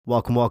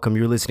Welcome, welcome.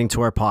 You're listening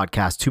to our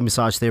podcast, Two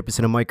Massage Therapists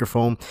and a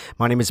Microphone.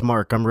 My name is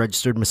Mark. I'm a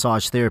registered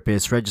massage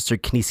therapist,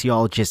 registered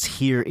kinesiologist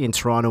here in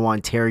Toronto,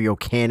 Ontario,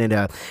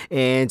 Canada.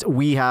 And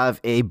we have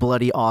a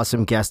bloody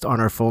awesome guest on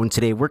our phone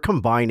today. We're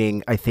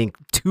combining, I think,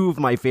 two of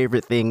my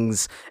favorite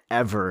things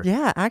ever.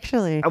 Yeah,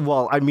 actually.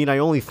 Well, I mean, I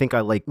only think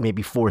I like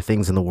maybe 4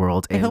 things in the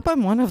world. I hope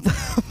I'm one of them.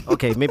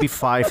 Okay, maybe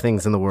 5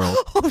 things in the world.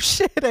 Oh,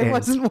 shit. I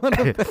wasn't one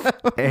of them.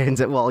 And,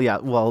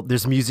 well,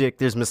 there's music,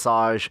 there's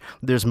massage,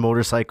 there's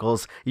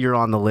motorcycles. You're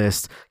on the list.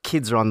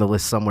 Kids are on the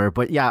list somewhere.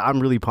 But yeah, I'm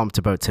really pumped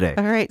about today.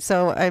 All right.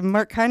 So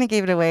Mark kind of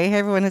gave it away. Hey,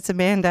 everyone, it's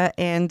Amanda.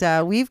 And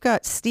we've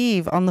got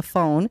Steve on the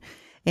phone.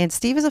 And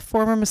Steve is a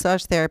former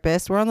massage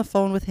therapist. We're on the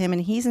phone with him,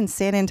 and he's in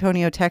San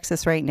Antonio,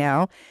 Texas right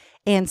now.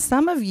 And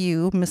some of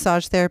you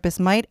massage therapists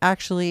might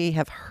actually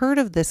have heard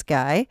of this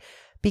guy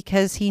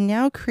because he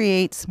now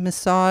creates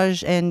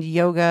massage and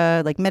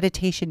yoga, like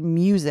meditation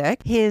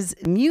music. His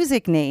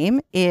music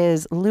name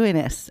is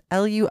Luinis,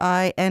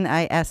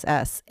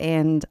 Luiniss.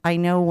 And I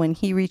know when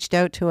he reached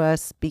out to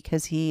us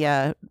because he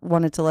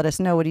wanted to let us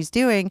know what he's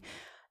doing,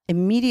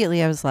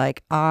 immediately I was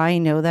like, I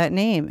know that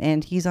name.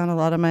 And he's on a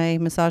lot of my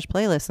massage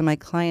playlists and my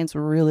clients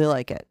really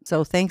like it.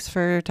 So thanks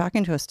for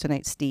talking to us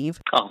tonight, Steve.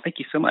 Oh, thank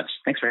you so much.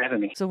 Thanks for having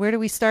me. So where do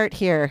we start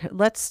here?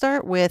 Let's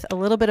start with a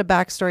little bit of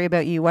backstory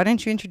about you. Why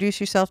don't you introduce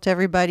yourself to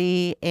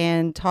everybody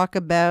and talk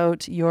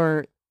about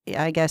your,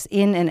 I guess,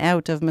 in and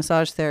out of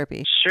massage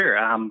therapy? Sure.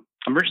 I'm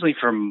originally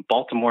from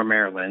Baltimore,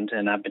 Maryland,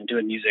 and I've been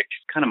doing music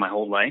kind of my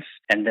whole life.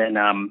 And then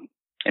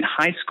in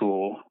high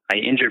school, I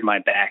injured my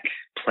back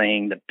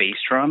playing the bass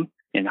drum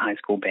in the high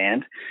school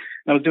band.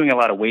 And I was doing a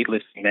lot of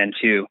weightlifting then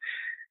too.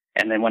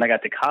 And then when I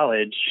got to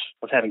college,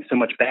 I was having so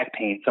much back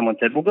pain. Someone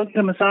said, well, go get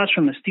a massage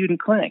from the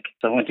student clinic.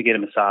 So I went to get a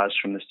massage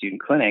from the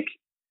student clinic.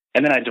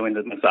 And then I joined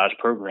the massage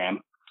program.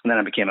 And then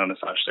I became a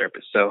massage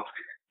therapist. So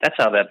that's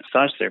how that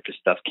massage therapist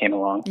stuff came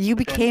along. You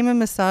became a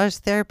massage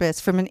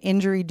therapist from an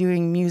injury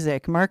doing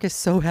music. Mark is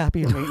so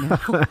happy right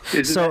now.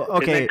 Isn't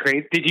that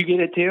crazy? Did you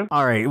get it too?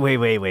 All right.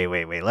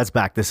 Wait. Let's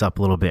back this up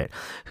a little bit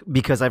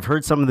because I've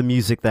heard some of the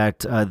music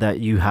that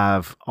you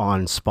have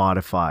on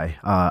Spotify.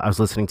 I was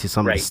listening to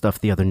some of the stuff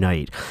the other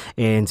night,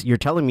 and you're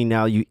telling me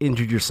now you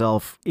injured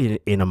yourself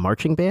in a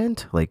marching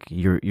band, like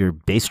your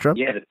bass drum?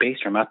 Yeah, the bass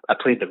drum. I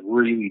played the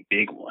really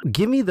big one.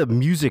 Give me the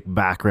music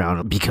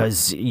background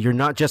because you're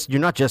not just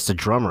a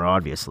drummer,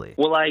 obviously.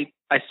 Well, I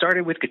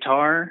started with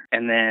guitar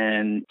and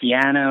then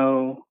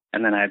piano,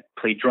 and then I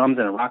played drums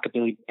in a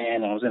rockabilly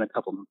band. I was in a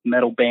couple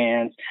metal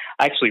bands.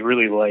 I actually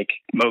really like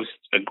most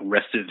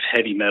aggressive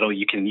heavy metal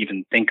you can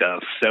even think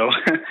of. So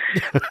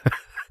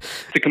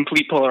it's a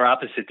complete polar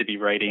opposite to be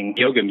writing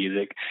yoga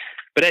music.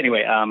 But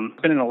anyway,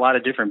 I've been in a lot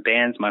of different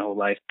bands my whole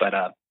life. But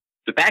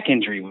the back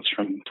injury was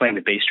from playing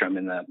the bass drum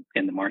in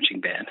the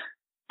marching band,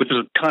 which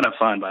was a ton of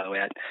fun, by the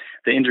way.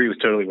 The injury was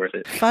totally worth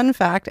it. Fun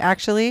fact,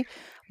 actually.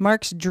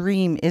 Mark's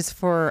dream is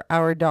for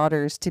our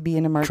daughters to be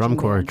in a marching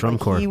band. Drum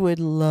corps. He would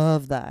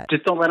love that.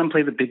 Just don't let them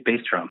play the big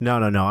bass drum.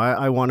 No.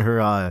 I want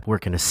her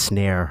working a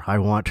snare. I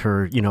want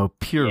her,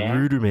 pure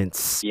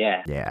rudiments.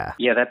 Yeah.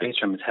 That bass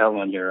drum is hell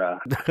on your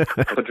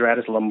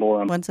quadratus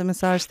lumborum. Once a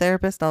massage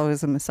therapist,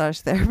 always a massage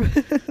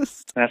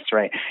therapist. That's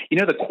right.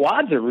 The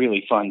quads are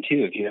really fun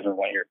too. If you ever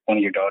want one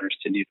of your daughters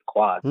to do the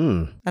quads.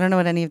 I don't know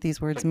what any of these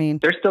words mean.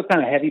 They're still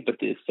kind of heavy, but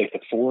it's like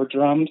the 4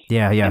 drums.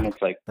 Yeah. And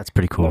it's like that's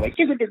pretty cool. Like,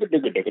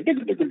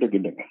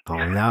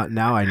 oh,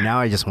 now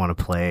I just want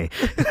to play.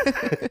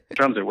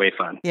 Drums are way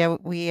fun. Yeah,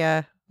 we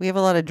have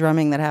a lot of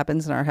drumming that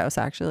happens in our house,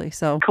 actually.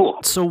 So cool.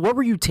 So what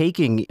were you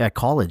taking at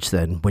college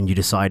then when you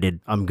decided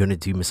I'm going to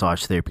do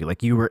massage therapy?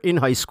 Like you were in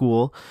high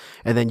school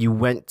and then you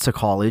went to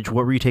college.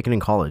 What were you taking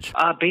in college?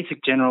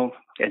 Basic general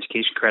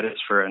education credits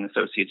for an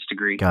associate's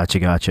degree.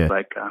 Gotcha.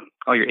 Like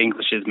all your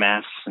Englishes,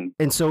 maths.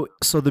 And so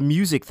the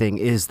music thing,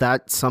 is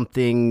that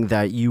something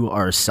that you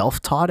are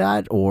self-taught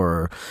at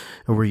or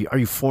are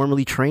you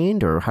formally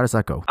trained or how does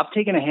that go? I've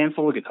taken a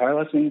handful of guitar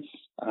lessons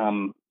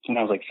when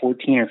I was like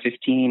 14 or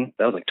 15.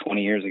 That was like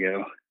 20 years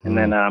ago. And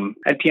then I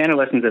had piano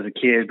lessons as a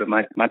kid, but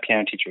my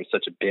piano teacher was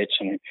such a bitch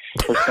and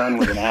her son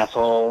was an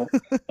asshole.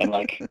 And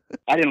like,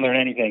 I didn't learn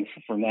anything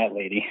from that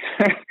lady.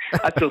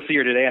 I still see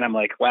her today and I'm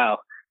like, wow,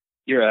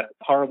 you're a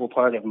horrible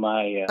part of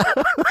my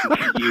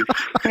youth.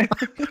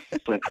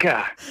 But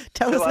God.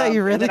 Tell us how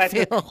you really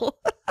feel.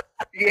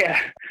 Yeah.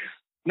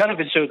 None of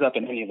it shows up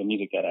in any of the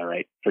music that I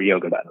write for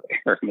yoga, by the way,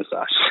 or for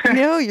massage.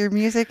 No, your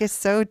music is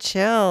so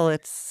chill.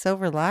 It's so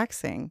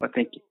relaxing. Well,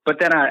 thank you. But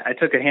then I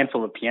took a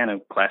handful of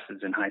piano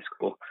classes in high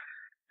school.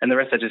 And the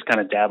rest I just kind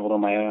of dabbled on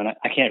my own.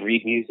 I can't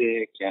read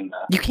music. And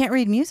you can't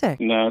read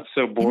music? No, it's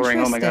so boring.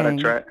 Oh, my God.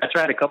 I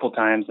tried a couple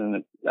times, and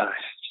it's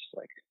just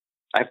like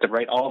I have to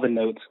write all the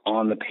notes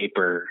on the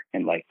paper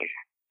and like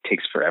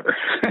takes forever.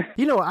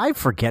 I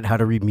forget how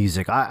to read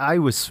music. I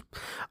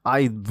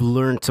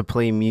learned to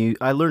play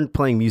I learned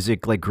playing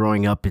music like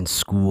growing up in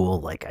school.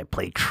 Like I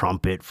played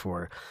trumpet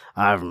for,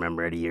 I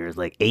remember it years,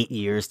 like 8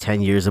 years,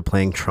 10 years of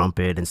playing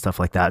trumpet and stuff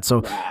like that.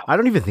 So wow. I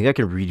don't even think I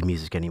can read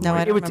music anymore. No,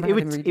 it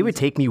would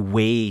take me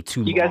way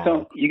too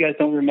long. You guys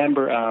don't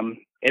remember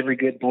Every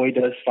Good Boy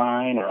Does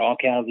Fine or All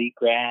Cows Eat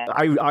Grass.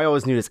 I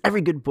always knew this.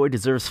 Every good boy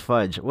deserves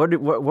fudge. What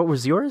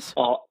was yours?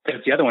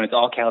 There's the other one. It's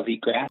All Cows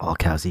Eat Grass. All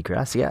cows eat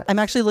grass, yeah. I'm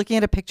actually looking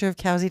at a picture of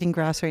cows eating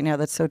grass right now.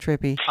 That's so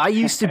trippy. I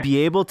used to be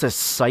able to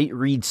sight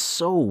read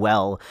so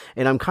well,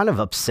 and I'm kind of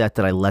upset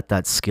that I let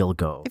that skill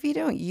go. If you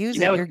don't use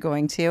it, you're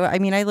going to. I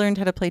mean, I learned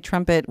how to play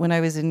trumpet when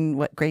I was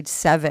in, grade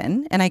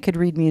 7, and I could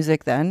read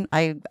music then.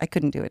 I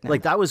couldn't do it now.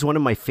 Like, that was one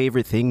of my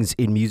favorite things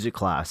in music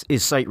class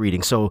is sight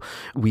reading. So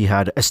we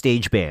had a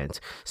stage band.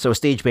 So a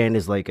stage band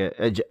is like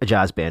a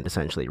jazz band,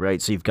 essentially,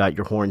 right? So you've got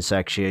your horn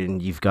section,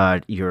 you've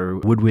got your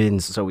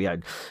woodwinds. So we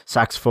had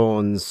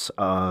saxophones,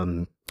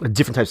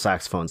 different types of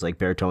saxophones, like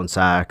baritone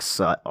sax,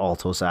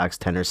 alto sax,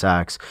 tenor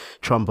sax,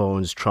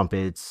 trombones,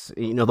 trumpets,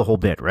 the whole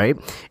bit, right?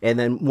 And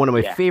then one of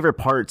my favorite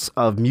parts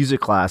of music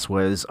class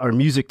was our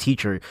music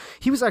teacher.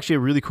 He was actually a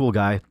really cool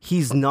guy.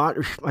 He's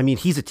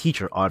a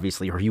teacher,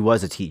 obviously, or he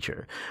was a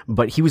teacher,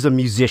 but he was a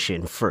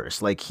musician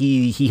first. Like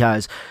he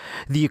has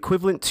the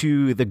equivalent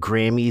to the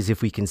Grammys,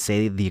 if we can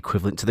say the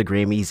equivalent to the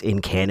Grammys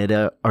in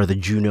Canada are the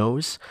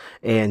Junos.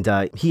 And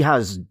he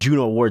has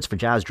Juno Awards for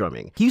jazz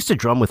drumming. He used to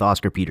drum with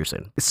Oscar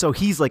Peterson. So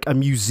he's like a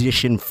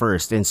musician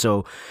first, and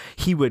so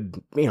he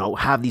would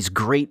have these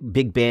great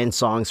big band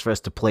songs for us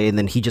to play, and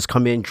then he just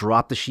come in,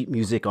 drop the sheet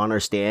music on our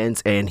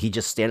stands, and he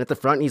just stand at the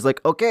front and he's like,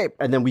 okay,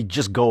 and then we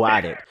just go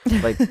at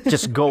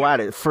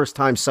it, first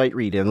time sight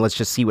read, and let's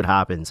just see what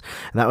happens.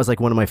 And that was like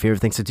one of my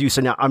favorite things to do.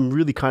 So now I'm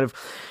really kind of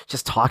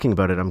just talking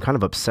about it, I'm kind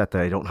of upset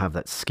that I don't have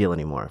that skill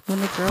anymore. When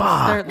the girls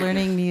start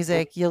learning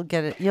music, you'll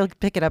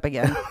pick it up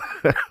again.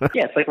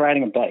 Yeah, it's like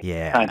riding a bike.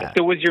 Yeah. Kind of.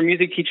 So was your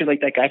music teacher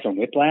like that guy from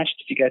Whiplash?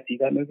 Did you guys see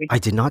that movie? I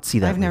did not see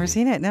that. I've never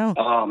seen it. No.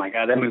 Oh my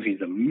God, that movie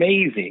is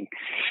amazing.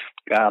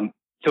 So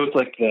it's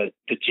like the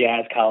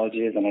jazz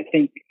colleges, and I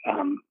think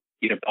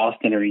either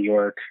Boston or New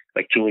York,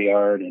 like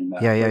Juilliard and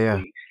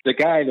yeah. The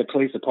guy that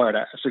plays the part,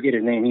 I forget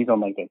his name. He's on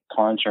like the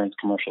car insurance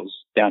commercials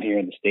down here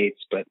in the States,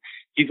 but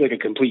he's like a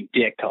complete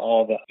dick to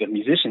all the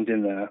musicians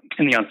in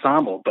the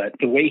ensemble. But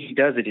the way he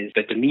does it is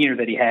the demeanor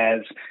that he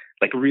has,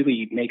 like,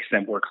 really makes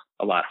them work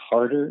a lot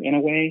harder in a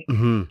way.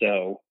 Mm-hmm.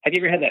 So have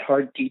you ever had that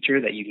hard teacher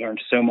that you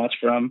learned so much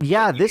from?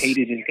 Yeah, you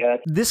hated his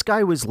guts? This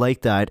guy was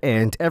like that,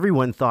 and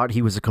everyone thought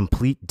he was a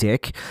complete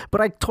dick,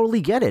 but I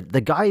totally get it. The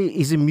guy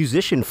is a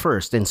musician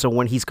first, and so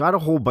when he's got a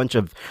whole bunch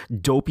of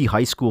dopey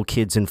high school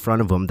kids in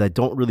front of him that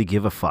don't really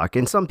give a fuck,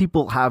 and some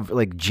people have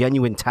like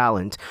genuine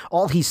talent,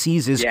 all he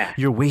sees is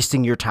you're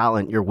wasting your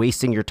talent,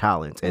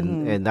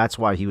 and that's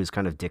why he was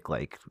kind of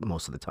dick-like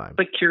most of the time.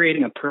 It's like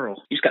curating a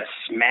pearl. You just got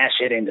to smash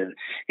it into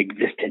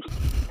existence.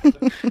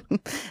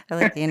 I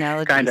like the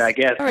analogy. Kind of, I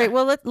guess. All right,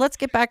 well, let's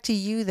get back to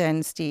you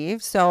then,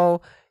 Steve.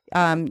 So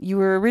you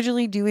were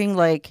originally doing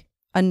like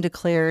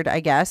undeclared, I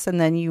guess, and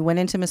then you went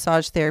into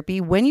massage therapy.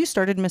 When you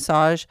started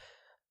massage,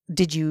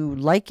 did you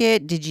like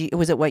it?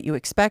 Was it what you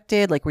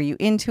expected? Like, were you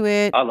into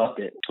it? I loved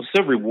it. It was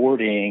so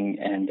rewarding,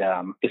 and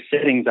the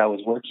settings I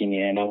was working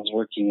in, I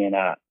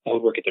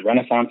would work at the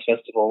Renaissance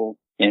Festival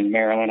in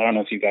Maryland. I don't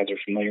know if you guys are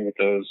familiar with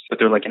those, but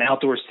they're like an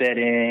outdoor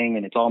setting,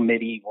 and it's all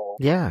medieval.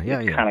 Yeah.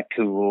 Kind of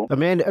cool.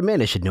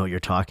 Amanda should know what you're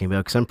talking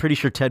about, because I'm pretty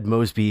sure Ted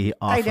Mosby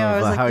off I know,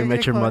 of How I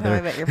Met Your Mother. How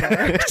I Met Your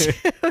Mother.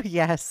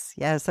 Yes,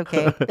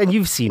 okay. And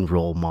you've seen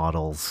role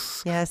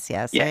models. Yes,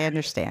 I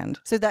understand.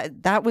 So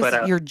that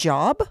was your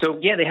job? So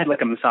yeah, they had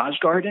like a massage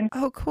garden.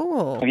 Oh,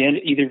 cool. Have you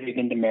either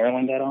been to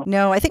Maryland at all?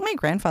 No, I think my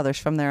grandfather's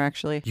from there,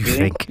 actually. You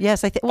think?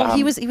 Yes, I think. Well,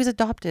 he was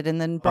adopted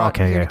and then brought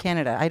here to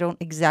Canada. I don't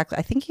exactly.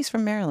 I think he's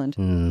from Maryland.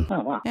 Oh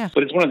wow! Yeah,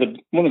 but it's one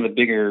of the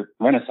bigger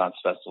Renaissance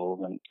festivals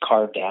and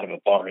carved out of a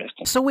forest.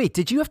 So wait,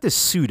 did you have to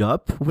suit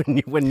up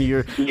when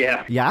you're?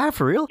 Yeah,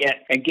 for real? Yeah,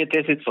 and get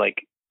this, it's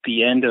like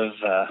the end of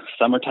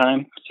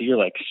summertime, so you're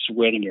like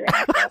sweating your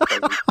ass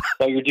off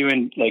while you're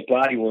doing like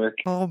body work.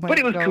 Oh my! But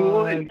it was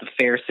cool, and the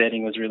fair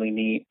setting was really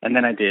neat. And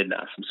then I did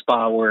some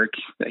spa work,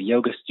 a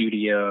yoga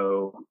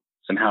studio,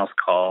 some house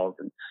calls,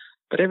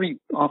 but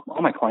all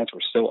my clients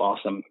were so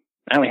awesome.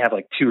 I only have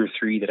like 2 or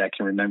 3 that I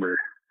can remember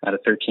out of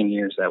 13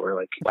 years that were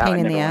like, wow,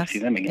 I never want to see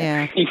them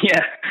again.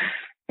 Yeah.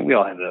 We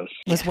all have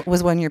those.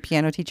 Was one your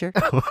piano teacher?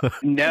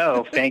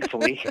 No,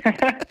 thankfully.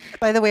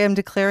 By the way, I'm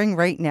declaring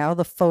right now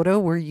the photo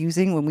we're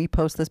using when we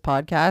post this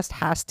podcast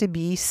has to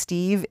be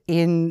Steve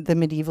in the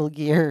medieval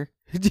gear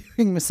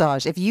doing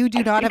massage. If you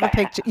do not have a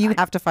picture, you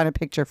have to find a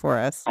picture for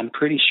us. I'm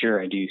pretty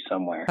sure I do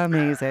somewhere.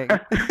 Amazing.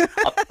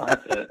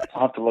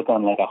 I'll have to look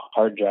on like a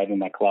hard drive in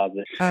my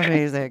closet.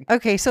 Amazing.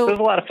 Okay, so it was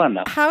a lot of fun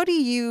though. How do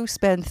you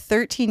spend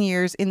 13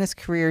 years in this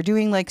career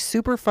doing like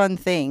super fun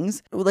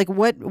things? Like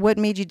what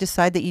made you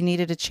decide that you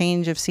needed a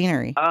change of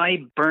scenery?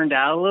 I burned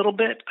out a little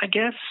bit, I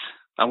guess.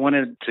 I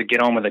wanted to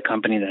get on with a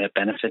company that had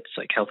benefits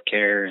like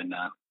healthcare and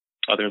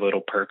other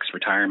little perks,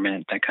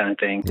 retirement, that kind of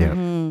thing. Yeah.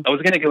 Mm-hmm. I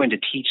was going to go into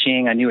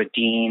teaching. I knew a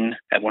dean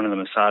at one of the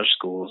massage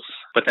schools,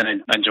 but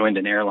then I joined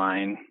an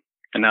airline,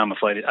 and now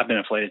I've been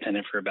a flight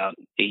attendant for about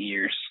 8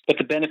 years. But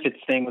the benefits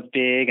thing was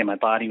big, and my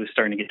body was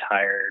starting to get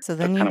tired. So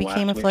then you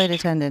became a flight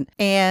attendant.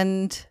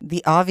 And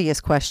the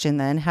obvious question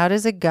then, how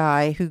does a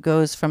guy who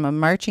goes from a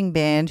marching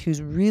band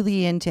who's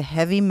really into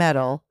heavy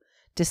metal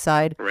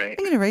decide, Right.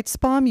 I'm going to write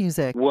spa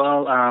music?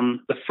 Well,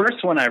 the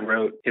first one I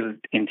wrote, it was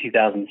in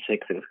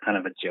 2006. It was kind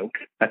of a joke.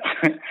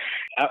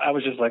 I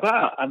was just like,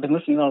 wow, I've been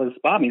listening to all this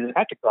spa music.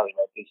 I could probably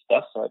write this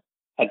stuff. So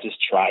I just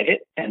tried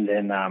it, and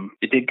then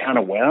it did kind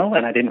of well,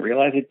 and I didn't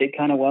realize it did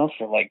kind of well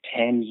for like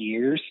 10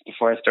 years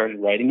before I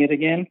started writing it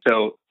again.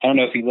 So I don't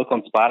know if you look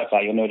on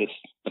Spotify, you'll notice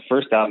the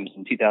first album was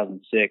in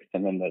 2006,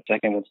 and then the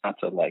second one's not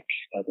till like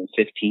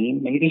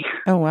 2015, maybe.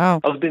 Oh, wow.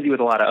 I was busy with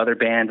a lot of other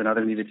bands and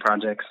other music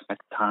projects at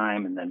the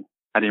time, and then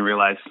I didn't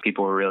realize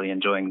people were really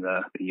enjoying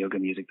the yoga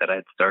music that I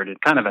had started,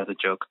 kind of as a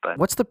joke. But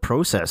What's the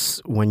process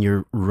when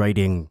you're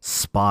writing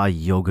spa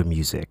yoga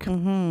music?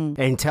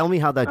 Mm-hmm. And tell me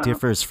how that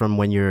differs from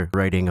when you're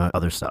writing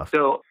other stuff.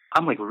 So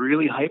I'm like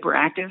really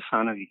hyperactive. I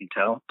don't know if you can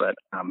tell, but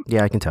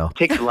Yeah, I can tell. it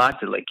takes a lot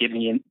to like get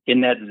me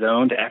in that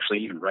zone to actually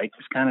even write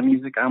this kind of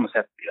music. I almost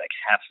have to be like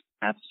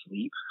half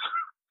asleep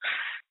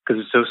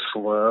because it's so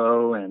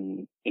slow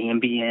and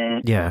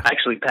ambient. Yeah. I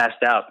actually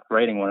passed out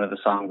writing one of the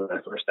songs of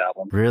that first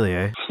album. Really,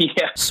 eh?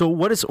 Yeah. So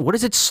what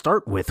does it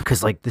start with?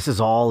 Because like this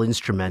is all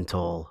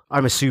instrumental.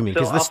 I'm assuming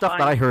because So the I'll stuff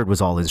that I heard was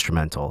all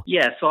instrumental.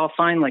 Yeah, so I'll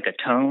find like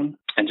a tone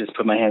and just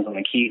put my hands on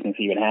the keys and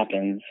see what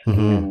happens,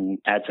 Mhm. and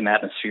add some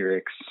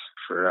atmospherics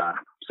for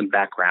some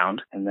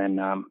background, and then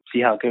see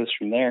how it goes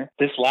from there.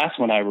 This last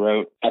one I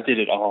wrote, I did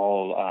it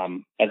all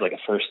as like a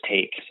first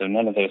take, so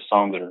none of those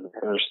songs are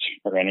rehearsed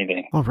or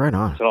anything. Oh, right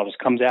on. So it all just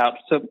comes out.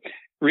 So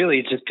really,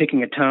 it's just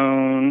picking a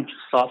tone,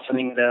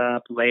 softening it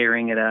up,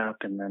 layering it up,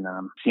 and then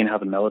seeing how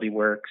the melody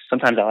works.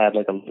 Sometimes I'll add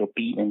like a little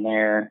beat in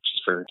there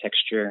just for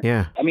texture.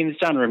 Yeah. I mean, this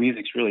genre of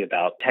music's really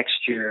about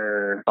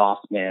texture,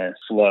 softness,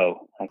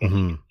 flow, I guess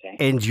you could say.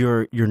 And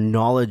your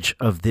knowledge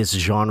of this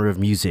genre of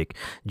music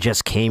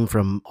just came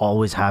from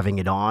always having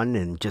it on,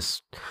 and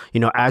just,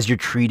 as you're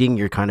treating,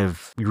 you're kind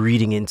of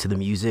reading into the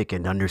music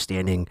and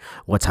understanding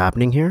what's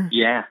happening here.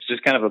 Yeah, it's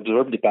just kind of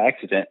absorbed it by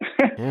accident.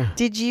 Yeah.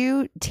 Did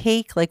you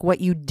take like what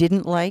you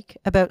didn't like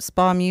about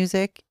spa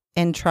music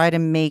and try to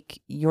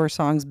make your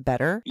songs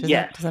better?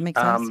 Yes. Does that make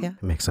sense? Yeah.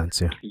 It makes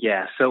sense. Yeah.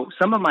 Yeah, so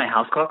some of my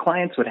house call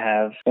clients would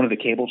have, one of the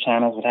cable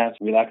channels would have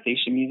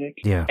relaxation music.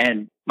 Yeah.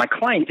 And my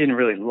client didn't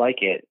really like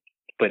it,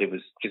 but it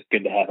was just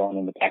good to have on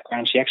in the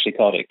background. She actually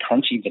called it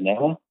crunchy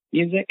vanilla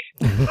music,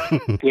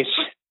 which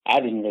I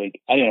didn't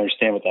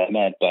understand what that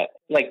meant, but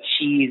like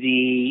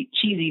cheesy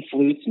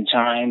flutes and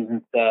chimes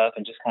and stuff,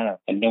 and just kind of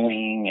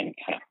annoying and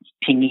kind of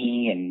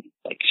tingy and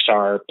like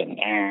sharp and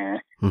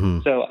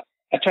So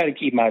I try to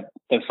keep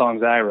the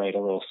songs I write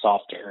a little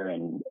softer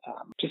and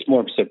just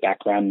more so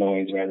background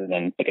noise rather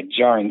than like a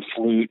jarring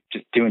flute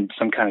just doing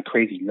some kind of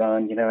crazy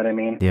run. You know what I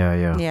mean? Yeah.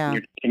 Yeah. Yeah.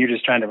 You're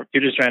just trying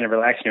to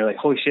relax, and you're like,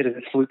 holy shit, is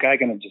this flute guy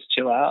gonna just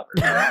chill out?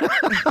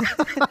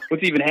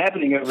 What's even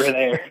happening over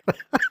there?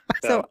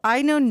 So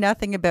I know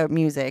nothing about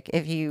music,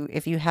 if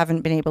you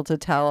haven't been able to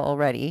tell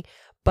already.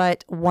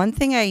 But one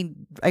thing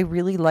I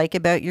really like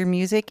about your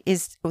music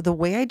is the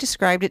way I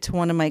described it to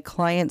one of my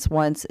clients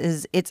once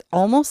is it's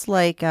almost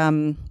like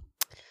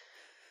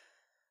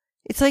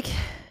it's like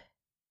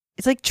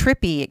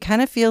trippy. It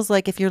kind of feels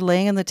like if you're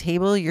laying on the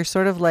table, you're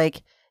sort of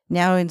like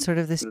now in sort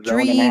of this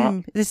Zoning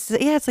out.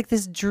 it's like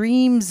this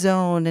dream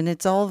zone, and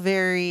it's all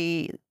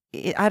very,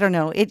 I don't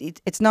know.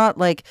 It's not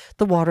like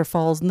the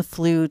waterfalls and the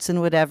flutes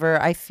and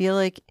whatever. I feel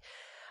like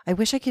I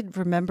wish I could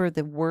remember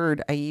the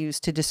word I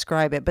used to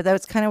describe it, but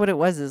that's kind of what it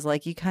was, is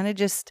like you kind of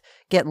just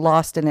get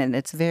lost in it. And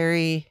it's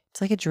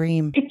like a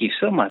dream. Thank you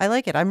so much. I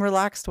like it. I'm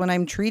relaxed when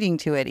I'm treating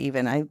to it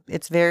even.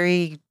 It's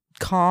very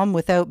calm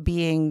without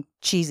being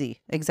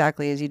cheesy,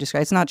 exactly as you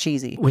described. It's not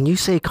cheesy. When you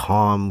say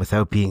calm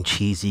without being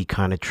cheesy,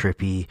 kind of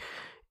trippy,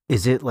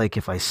 is it like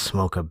if I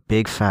smoke a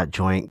big fat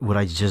joint, would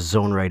I just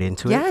zone right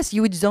into it? Yes,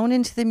 you would zone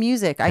into the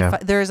music. Yeah.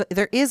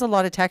 There is a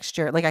lot of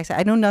texture. Like I said,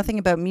 I know nothing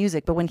about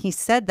music, but when he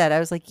said that, I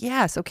was like,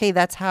 yes, okay,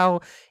 that's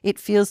how it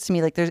feels to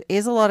me. Like there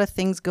is a lot of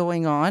things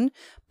going on,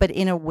 but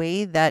in a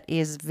way that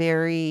is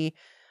very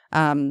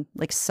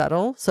like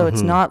subtle. So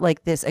it's not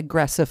like this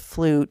aggressive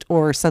flute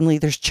or suddenly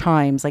there's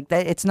chimes like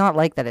that. It's not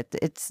like that.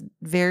 It's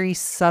very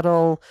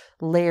subtle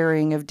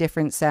layering of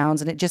different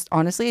sounds, and it just,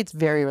 honestly, it's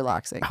very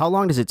relaxing. How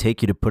long does it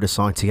take you to put a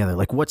song together?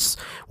 Like what's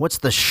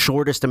the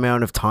shortest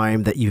amount of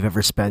time that you've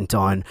ever spent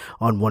on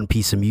one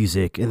piece of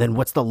music? And then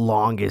what's the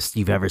longest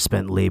you've ever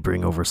spent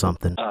laboring over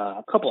something?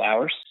 A couple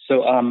hours.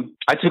 So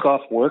I took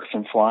off work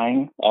from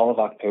flying all of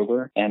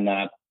October and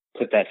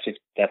put that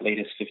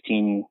latest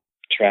 15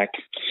 track.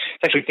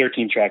 It's actually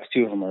 13 tracks.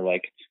 2 of them are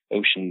like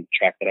ocean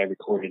track that I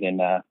recorded in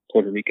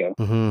Puerto Rico.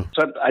 Mm-hmm.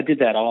 So I did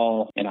that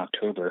all in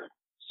October.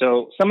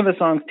 So some of the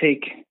songs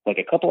take like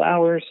a couple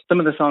hours.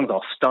 Some of the songs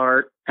I'll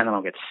start and then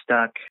I'll get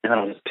stuck and then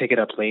I'll just pick it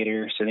up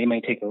later. So they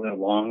may take a little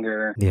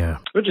longer. Yeah.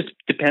 It just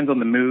depends on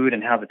the mood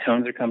and how the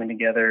tones are coming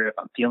together, if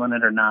I'm feeling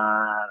it or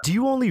not. Do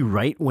you only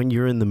write when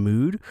you're in the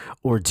mood,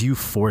 or do you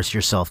force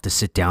yourself to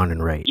sit down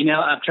and write? You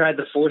know, I've tried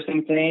the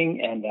forcing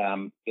thing,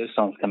 and those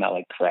songs come out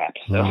like crap.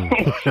 So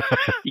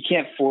you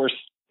can't force.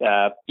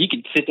 You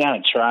can sit down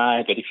and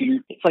try, but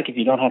it's like if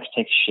you don't have to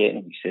take a shit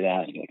and you sit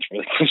down, you like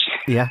really push.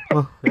 Yeah.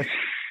 Well,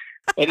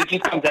 And it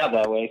just comes out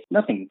that way.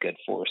 Nothing's good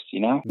forced, you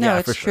know? No, Yeah,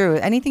 it's for sure.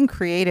 true. Anything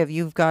creative,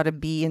 you've got to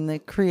be in the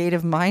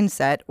creative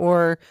mindset,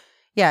 or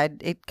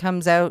it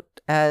comes out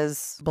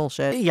as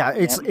bullshit. Yeah,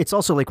 it's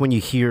also like when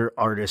you hear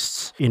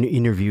artists in an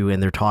interview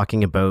and they're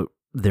talking about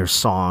their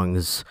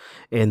songs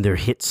and their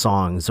hit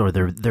songs or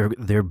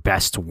their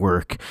best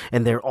work,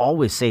 and they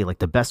always say like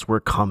the best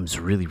work comes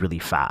really, really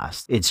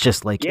fast. It's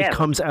just like it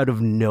comes out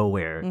of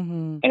nowhere.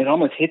 Mm-hmm. And it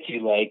almost hits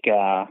you like,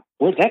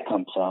 where'd that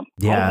come from?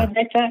 Yeah. How did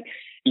I write that?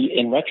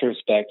 In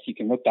retrospect, you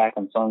can look back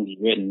on songs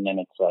you've written and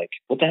it's like,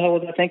 what the hell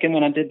was I thinking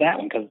when I did that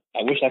one? Because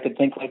I wish I could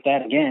think like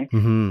that again.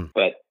 Mm-hmm.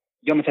 But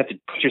you almost have to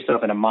put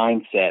yourself in a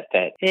mindset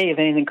that, hey, if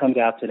anything comes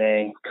out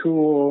today,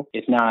 cool.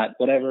 If not,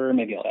 whatever.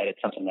 Maybe I'll edit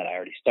something that I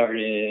already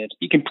started.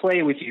 You can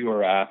play with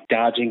your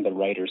dodging the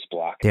writer's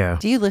block. Yeah.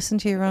 Do you listen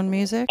to your own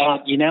music?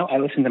 You know, I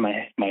listen to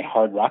my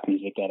hard rock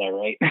music that I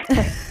write.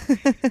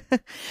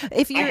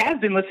 If you I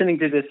have been listening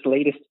to this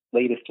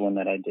latest one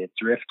that I did,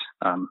 Drift.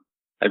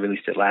 I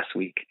released it last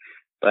week.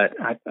 But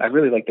I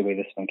really like the way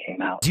this one came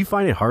out. Do you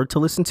find it hard to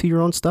listen to your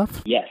own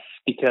stuff? Yes,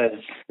 because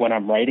when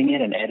I'm writing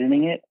it and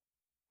editing it,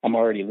 I'm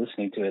already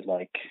listening to it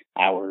like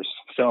hours.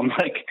 So I'm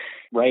like,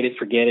 write it,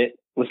 forget it,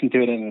 listen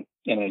to it in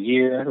a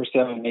year or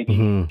so, and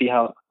maybe see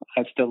how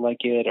I still like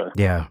it. Or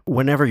yeah.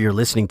 Whenever you're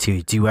listening to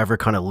it, do you ever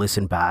kind of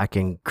listen back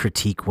and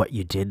critique what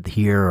you did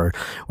here,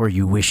 or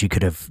you wish you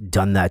could have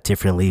done that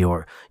differently,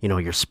 or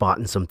you're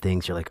spotting some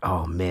things you're like,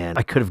 oh man,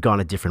 I could have gone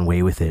a different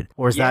way with it,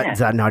 or is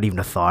that not even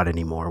a thought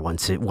anymore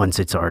once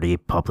it's already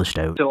published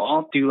out? So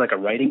I'll do like a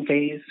writing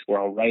phase where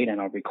I'll write and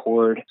I'll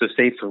record. So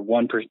say for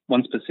one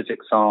specific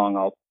song,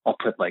 I'll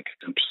put like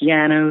some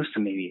piano,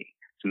 some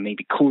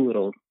maybe cool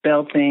little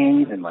bell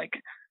things, and like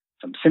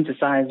some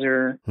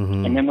synthesizer.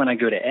 And then when I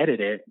go to edit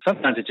it,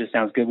 sometimes it just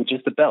sounds good with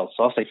just the bells.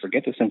 So I'll say,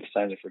 forget the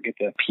synthesizer, forget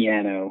the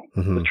piano,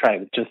 let's try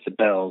it with just the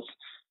bells.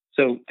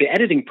 So the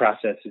editing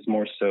process is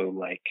more so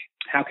like,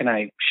 how can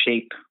I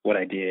shape what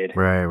I did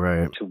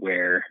right to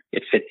where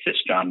it fits this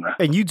genre?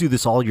 And you do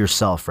this all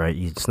yourself, right?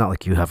 It's not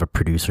like you have a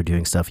producer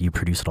doing stuff. You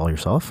produce it all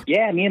yourself?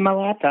 Yeah, me and my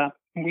laptop.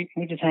 We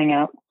just hang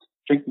out,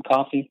 drink some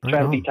coffee,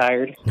 try to be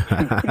tired.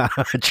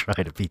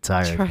 Try to be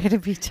tired. Try to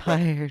be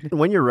tired.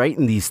 When you're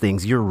writing these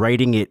things, you're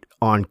writing it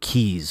on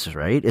keys,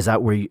 right? Is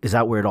that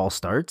where it all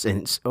starts,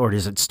 or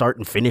does it start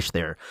and finish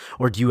there,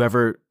 or do you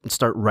ever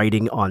start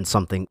writing on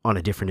something on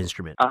a different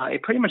instrument?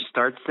 It pretty much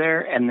starts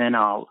there, and then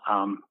I'll.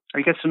 Are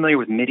you guys familiar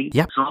with MIDI?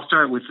 Yep. So I'll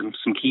start with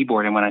some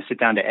keyboard, and when I sit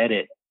down to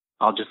edit,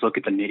 I'll just look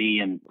at the MIDI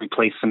and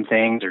replace some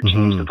things or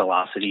change the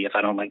velocity if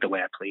I don't like the way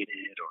I played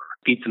it, or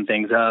speed some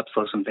things up,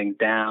 slow some things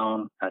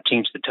down,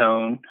 change the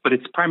tone. But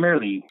it's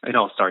primarily, it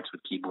all starts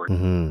with keyboard.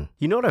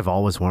 You know what I've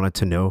always wanted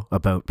to know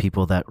about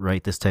people that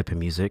write this type of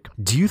music?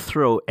 Do you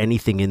throw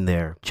anything in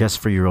there just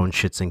for your own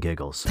shits and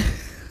giggles?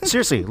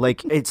 Seriously,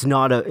 like it's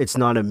not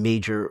a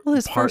major. Well,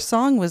 his first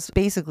song was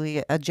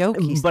basically a joke.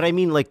 But I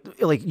mean, like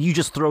you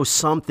just throw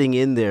something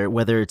in there,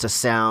 whether it's a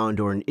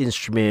sound or an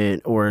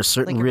instrument or a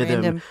certain like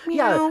rhythm. Random,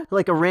 yeah,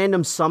 like a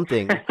random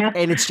something,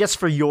 and it's just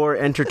for your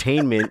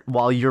entertainment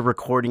while you're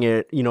recording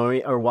it,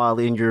 or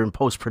while you're in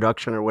post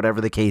production or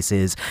whatever the case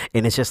is.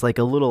 And it's just like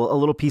a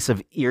little piece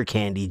of ear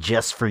candy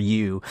just for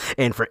you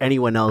and for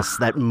anyone else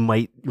that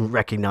might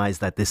recognize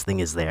that this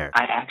thing is there.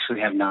 I actually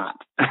have not.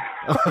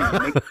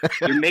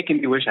 You're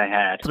making me wish I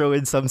had. Throw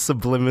in some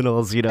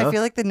subliminals, I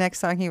feel like the next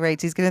song he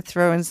writes, he's going to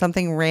throw in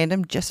something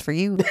random just for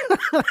you.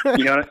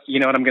 You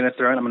know what I'm going to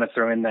throw in? I'm going to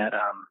throw in that,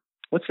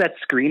 what's that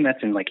scream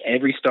that's in like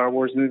every Star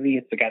Wars movie?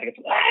 It's the guy that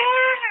goes,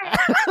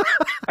 ah!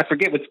 I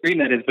forget what scream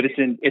that is, but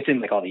it's in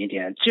like all the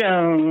Indiana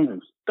Jones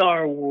and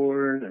Star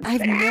Wars. And, I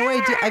have no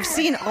idea. I've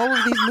seen all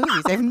of these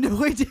movies. I have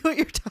no idea what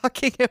you're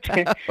talking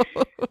about.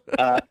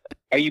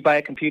 Are you by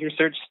a computer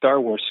search Star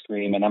Wars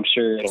scream, and I'm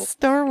sure it'll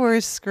Star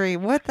Wars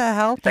scream. What the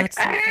hell? like,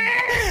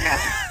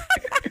 ah!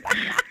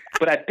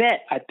 But I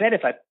bet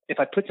if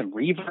I put some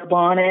reverb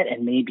on it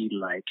and maybe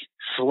like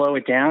slow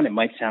it down, it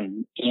might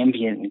sound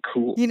ambient and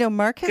cool.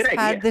 Mark has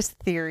had this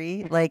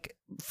theory like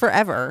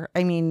forever.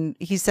 I mean,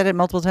 he said it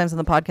multiple times on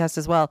the podcast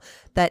as well,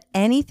 that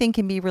anything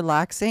can be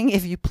relaxing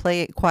if you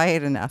play it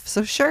quiet enough.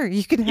 So sure,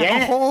 you can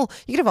have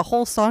a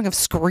whole song of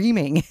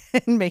screaming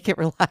and make it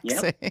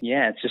relaxing. Yep.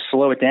 Yeah, it's just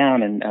slow it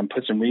down and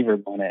put some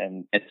reverb on it,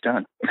 and it's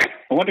done.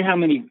 I wonder how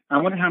many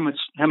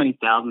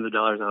thousands of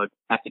dollars I would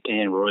have to pay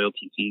in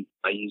royalty fees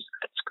if I use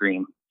that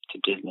scream to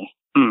Disney.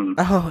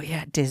 Oh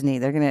yeah, Disney.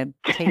 They're gonna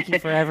take you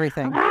for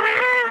everything.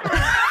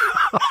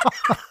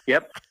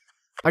 Yep.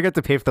 I got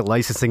to pay for the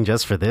licensing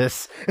just for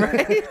this.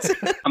 Right?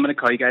 I'm going to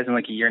call you guys in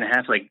like a year and a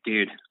half. Like,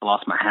 dude, I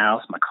lost my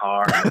house, my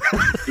car.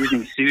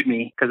 Disney sued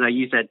me because I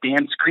used that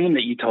damn scream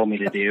that you told me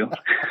to do.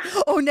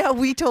 Oh, now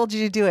we told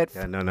you to do it.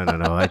 Yeah, no.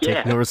 I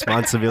take no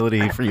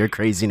responsibility for your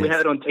craziness. We had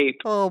it on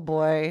tape. Oh,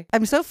 boy.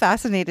 I'm so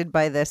fascinated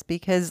by this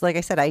because, like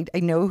I said, I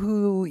know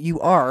who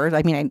you are.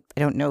 I mean, I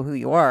don't know who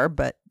you are,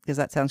 but because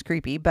that sounds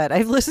creepy, but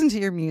I've listened to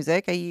your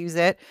music. I use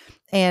it.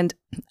 And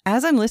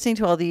as I'm listening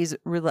to all these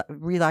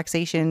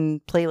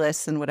relaxation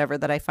playlists and whatever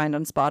that I find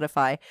on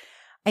Spotify,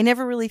 I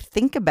never really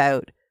think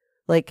about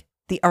like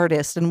the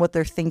artist and what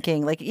they're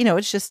thinking. Like,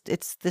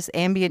 it's this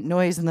ambient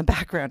noise in the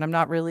background. I'm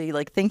not really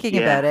like thinking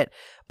about it.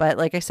 But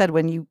like I said,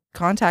 when you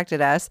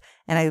contacted us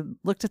and I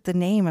looked at the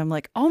name, I'm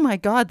like, oh my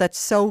God, that's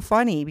so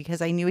funny,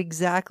 because I knew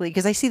exactly,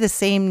 because I see the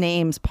same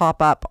names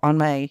pop up on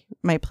my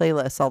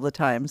playlists all the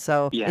time.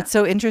 So it's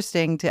so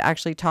interesting to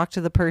actually talk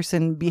to the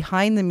person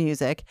behind the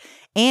music,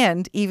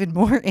 and even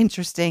more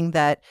interesting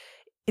that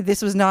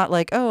this was not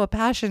like, oh, a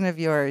passion of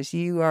yours.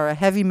 You are a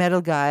heavy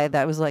metal guy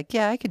that was like,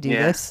 yeah, I could do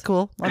this.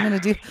 Cool. I'm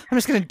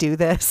just going to do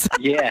this.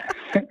 Yeah.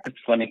 It's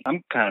funny.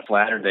 I'm kind of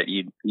flattered that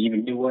you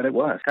even knew what it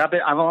was.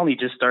 I've only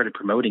just started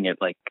promoting it,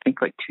 I think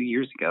 2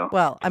 years ago.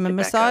 Well, I'm a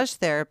massage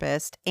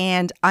therapist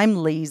and I'm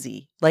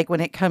lazy. Like when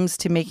it comes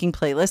to making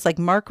playlists, like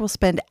Mark will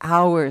spend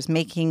hours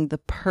making the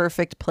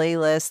perfect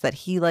playlist that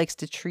he likes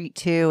to treat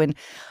to. And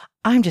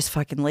I'm just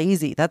fucking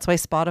lazy. That's why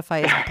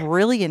Spotify is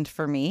brilliant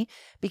for me,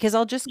 because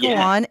I'll just go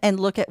on and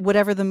look at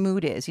whatever the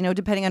mood is,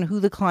 depending on who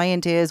the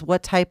client is,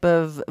 what type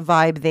of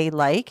vibe they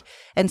like.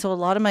 And so a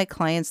lot of my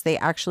clients, they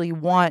actually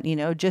want,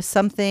 just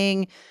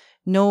something,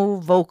 no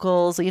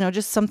vocals,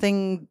 just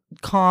something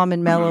calm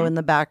and mellow in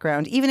the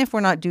background. Even if we're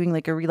not doing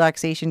like a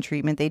relaxation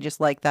treatment, they just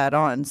like that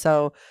on.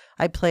 So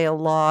I play a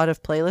lot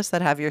of playlists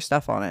that have your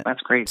stuff on it. That's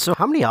great. So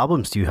how many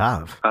albums do you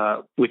have?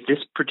 With this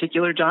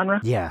particular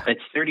genre? Yeah.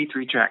 It's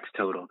 33 tracks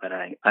total that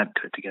I've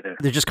put together.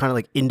 They're just kind of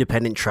like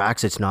independent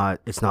tracks. It's not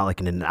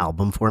like in an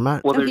album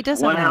format? Well,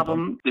 there's one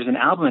album. There's an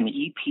album, an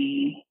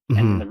EP, and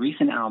then the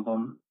recent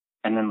album,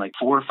 and then like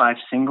 4 or 5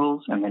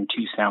 singles, and then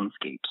 2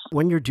 soundscapes.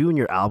 When you're doing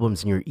your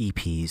albums and your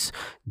EPs,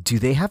 do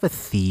they have a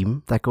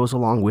theme that goes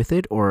along with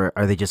it, or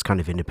are they just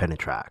kind of independent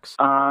tracks?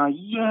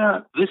 Yeah.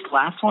 This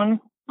last one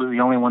was the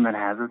only one that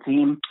has a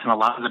theme. And a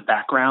lot of the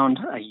background,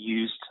 I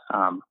used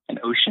an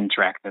ocean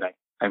track that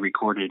I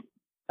recorded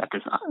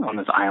on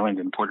this island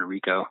in Puerto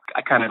Rico.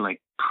 I kind of like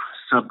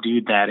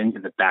subdued that into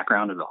the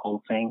background of the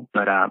whole thing.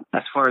 But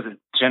as far as a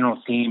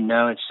general theme,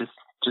 no, it's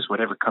just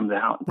whatever comes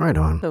out. Right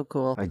on. So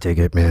cool. I dig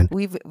it, man.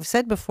 We've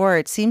said before,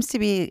 it seems to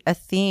be a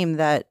theme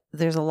that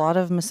there's a lot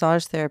of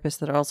massage therapists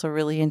that are also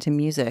really into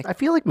music. I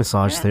feel like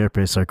massage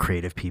therapists are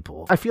creative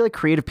people. I feel like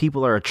creative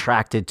people are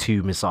attracted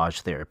to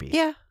massage therapy.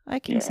 Yeah, I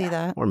can see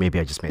that. Or maybe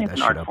I just made that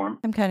shit up. Form.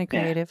 I'm kind of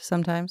creative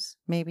sometimes,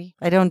 maybe.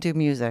 I don't do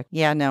music.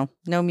 Yeah, no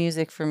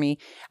music for me.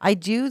 I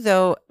do,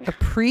 though,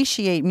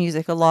 appreciate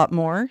music a lot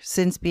more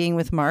since being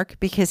with Mark,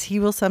 because he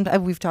will sometimes,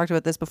 we've talked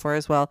about this before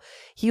as well,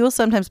 he will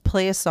sometimes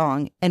play a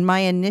song and my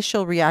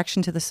initial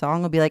reaction to the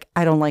song will be like,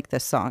 I don't like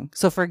this song.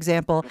 So for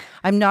example,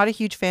 I'm not a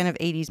huge fan of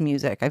 80s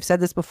music. I've said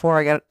this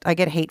before, I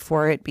get hate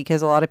for it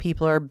because a lot of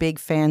people are big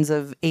fans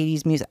of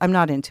 80s music. I'm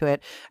not into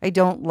it. I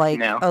don't like,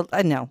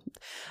 no,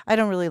 I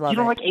don't really love it. You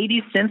don't like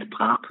 80s synth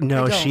pop?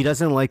 No, she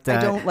doesn't like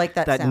that. I don't like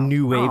that sound.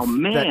 New wave. Oh,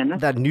 man.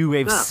 That new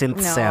wave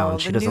synth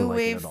sound. She doesn't like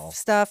it at all.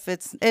 Stuff,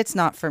 it's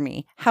not for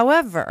me.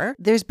 However,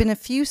 there's been a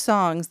few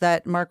songs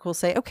that Mark will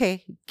say,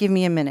 okay, give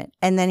me a minute.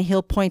 And then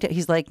he'll point at,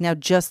 he's like, now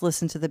just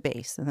listen to the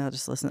bass. And I'll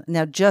just listen.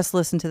 Now just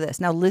listen to this.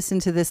 Now listen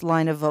to this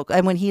line of vocal.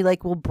 And when he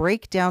like will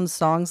break down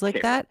songs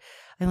like that,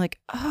 I'm like,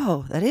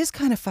 oh, that is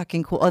kind of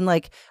fucking cool. And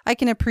like, I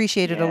can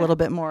appreciate it a little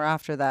bit more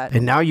after that.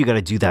 And now you got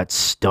to do that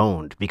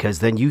stoned, because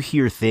then you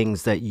hear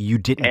things that you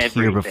didn't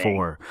hear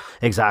before.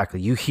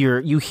 Exactly. You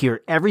hear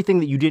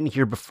everything that you didn't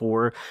hear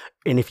before.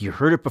 And if you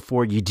heard it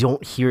before, you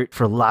don't hear it,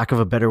 for lack of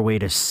a better way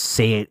to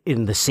say it,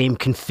 in the same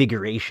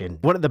configuration.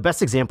 One of the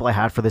best example I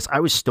had for this,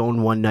 I was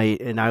stoned one night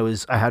and I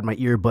had my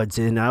earbuds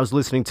in and I was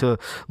listening to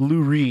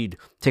Lou Reed,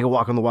 Take a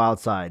Walk on the Wild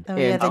Side. Oh,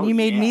 yeah. Then you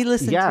made me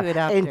listen to it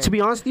after. And to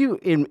be honest with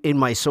you, in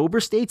my sober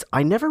states,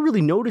 I never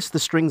really noticed the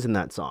strings in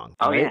that song.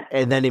 Oh, right? Yeah.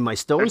 And then in my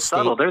stoned state,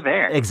 subtle, they're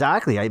there.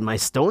 Exactly. In my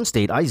stoned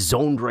state, I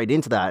zoned right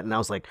into that. And I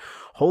was like,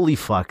 holy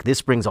fuck,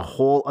 this brings a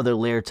whole other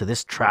layer to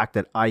this track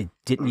that I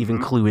didn't even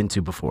clue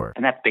into before.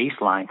 And that bass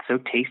line, so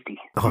tasty.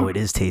 Oh, it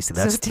is tasty.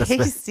 That's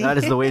tasty. That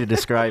is the way to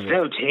describe it.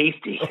 So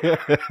tasty.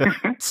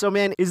 So,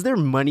 man, is there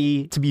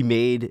money to be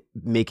made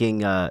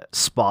making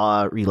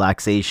spa,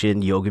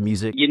 relaxation, yoga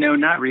music?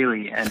 Not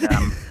really. And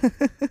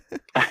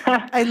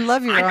I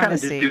love your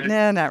honesty.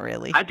 No, not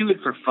really. I do it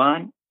for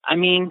fun. I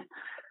mean,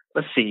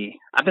 let's see.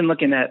 I've been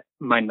looking at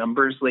my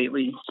numbers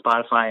lately.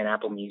 Spotify and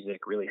Apple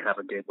Music really have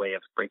a good way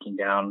of breaking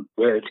down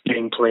where it's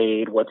getting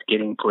played, what's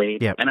getting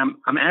played. Yep. And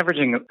I'm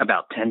averaging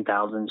about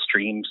 10,000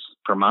 streams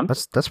per month.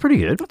 That's pretty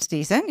good. That's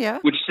decent, yeah.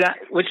 Which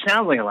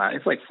sounds like a lot.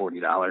 It's like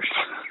 $40.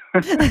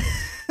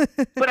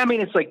 But I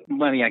mean, it's like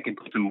money I can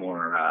put some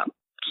more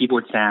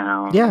keyboard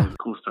sound,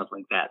 cool stuff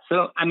like that.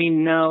 So, I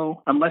mean,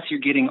 no, unless you're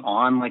getting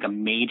on like a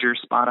major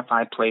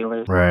Spotify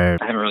playlist. Right.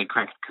 I haven't really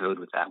cracked the code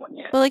with that one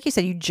yet. Well, like you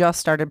said, you just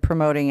started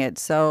promoting it,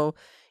 so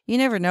you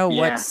never know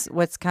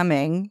what's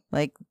coming.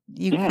 Like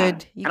you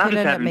could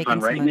end up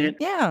making some money.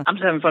 Yeah. I'm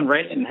just having fun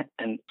writing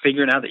and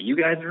figuring out that you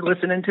guys are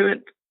listening to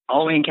it.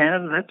 all the way in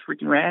Canada? That's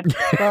freaking rad.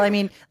 Well, I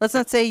mean, let's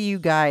not say you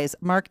guys.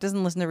 Mark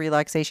doesn't listen to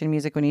relaxation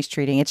music when he's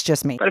treating. It's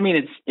just me. But I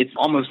mean, it's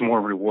almost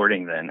more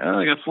rewarding than, oh,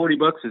 I got $40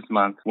 this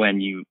month, when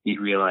you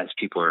realize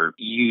people are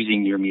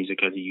using your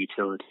music as a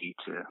utility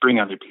to bring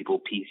other people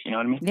peace. You know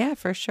what I mean? Yeah,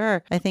 for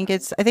sure. I think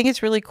it's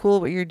really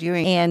cool what you're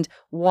doing. And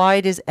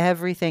why does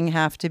everything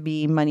have to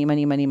be money,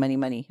 money, money, money,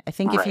 money? I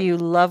think if you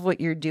love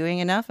what you're doing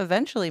enough,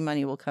 eventually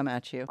money will come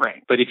at you.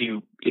 Right. But if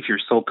your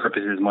sole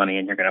purpose is money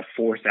and you're going to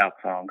force out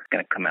songs, it's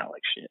going to come out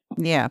like shit.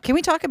 Yeah. Can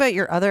we talk about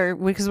your other,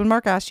 because when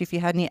Mark asked you if you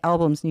had any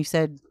albums and you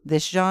said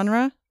this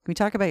genre, can we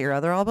talk about your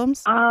other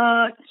albums? Yeah,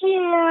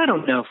 I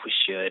don't know if we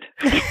should.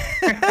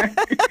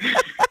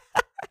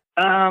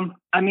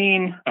 I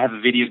mean, I have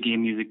a video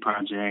game music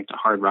project, a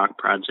hard rock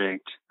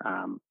project.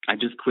 I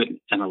just quit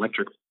an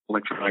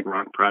electronic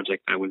rock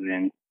project I was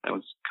in. That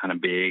was kind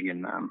of big.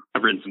 And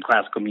I've written some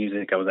classical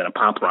music. I was in a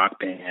pop rock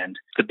band.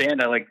 The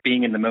band I like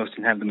being in the most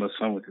and have the most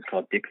fun with is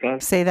called Dick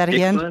Fuzz. Say that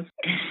again. Fuzz.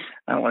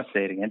 I don't want to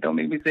say it again. Don't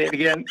make me say it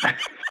again.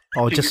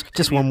 Oh,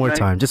 just one more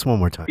time. Just one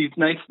more time. These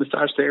nice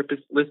massage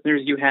therapist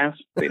listeners you have,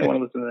 they don't want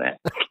to listen to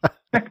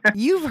that.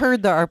 You've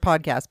heard our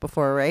podcast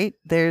before, right?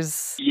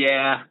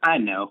 Yeah, I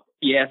know.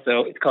 Yeah,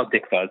 so it's called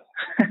Dick Fuzz.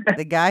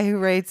 The guy who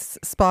writes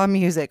spa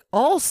music.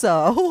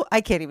 Also,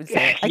 I can't even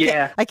say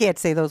it. I can't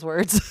say those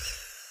words.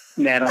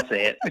 Nah, don't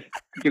say it.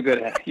 You're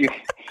good at it. You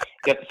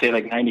have to say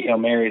like 90 Hail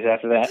Marys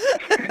after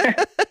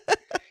that.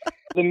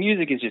 The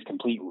music is just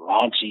complete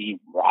raunchy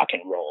rock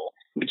and roll,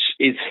 which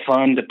is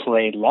fun to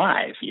play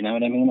live. You know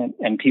what I mean?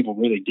 And people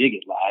really dig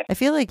it live. I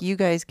feel like you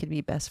guys could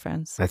be best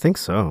friends. I think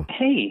so.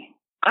 Hey,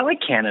 I like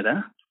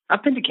Canada.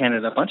 I've been to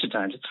Canada a bunch of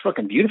times. It's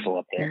fucking beautiful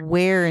up there.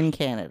 Where in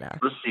Canada?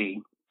 Let's see.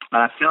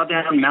 I fell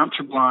down Mount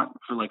Tremblant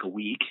for like a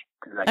week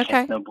because I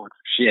can't snowboard for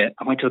shit.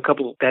 I went to a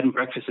couple bed and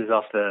breakfasts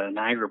off the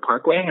Niagara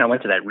Parkway. I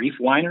went to that Reef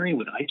Winery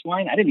with ice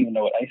wine. I didn't even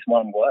know what ice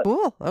wine was.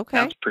 Cool. Okay.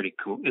 That's pretty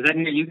cool. Is that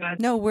near you guys?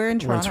 No, we're in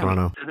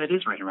Toronto. So that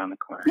is right around the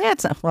corner. Yeah,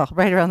 it's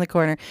right around the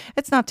corner.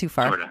 It's not too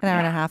far. An hour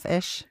and a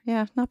half-ish.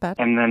 Yeah, not bad.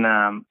 And then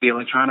the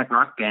electronic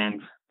rock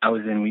band I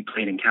was in, we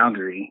played in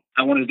Calgary.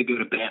 I wanted to go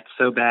to Banff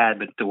so bad,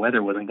 but the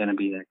weather wasn't going to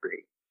be that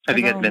great. Have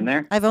you guys been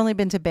there? I've only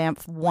been to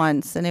Banff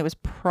once, and it was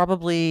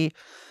probably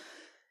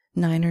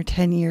 9 or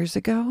 10 years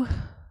ago.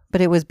 But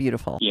it was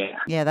beautiful.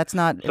 Yeah, that's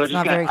not. So it's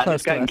not very close. I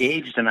just got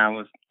engaged, and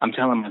I'm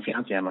telling my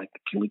fiance, I'm like,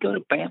 can we go to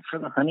Banff for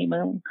the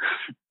honeymoon?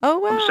 Oh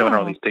wow! I'm showing her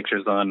all these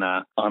pictures on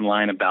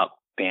online about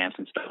Banff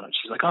and stuff. And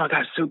she's like, oh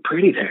gosh, so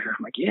pretty there.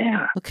 I'm like,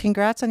 yeah. Well,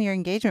 congrats on your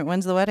engagement.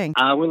 When's the wedding?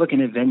 We're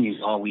looking at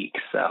venues all week.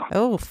 So.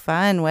 Oh,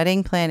 fun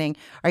wedding planning.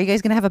 Are you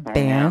guys gonna have a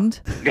band?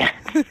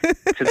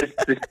 So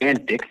this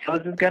band Dick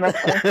Fuzz is gonna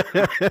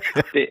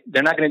play.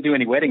 They're not gonna do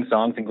any wedding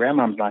songs, and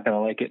Grandma's not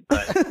gonna like it.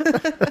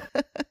 But.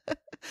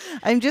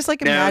 I'm just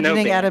like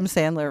imagining Adam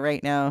Sandler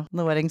right now,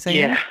 the wedding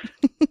singer.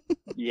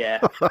 Yeah.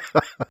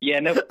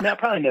 No,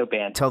 probably no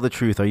band. Tell the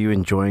truth. Are you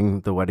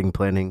enjoying the wedding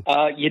planning?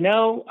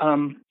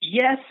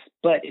 Yes,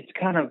 but it's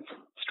kind of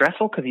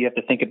stressful because you have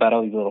to think about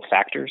all these little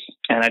factors.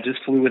 And I just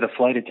flew with a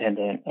flight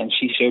attendant, and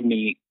she showed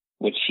me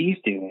what she's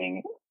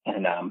doing.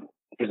 And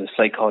there's a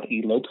site called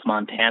Elope,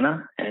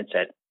 Montana, and it's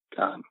at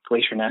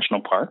Glacier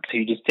National Park. So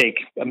you just take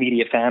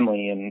immediate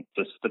family, and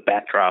the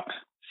backdrop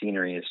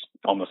scenery is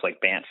almost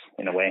like Banff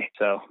in a way.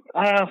 So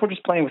we're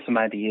just playing with some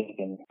ideas,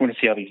 and we're going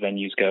to see how these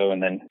venues go,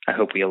 and then I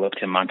hope we elope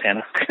to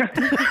Montana.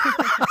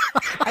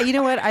 You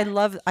know what? I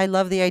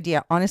love the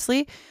idea.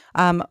 Honestly,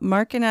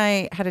 Mark and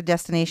I had a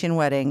destination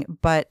wedding,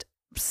 but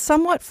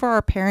somewhat for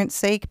our parents'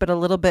 sake, but a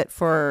little bit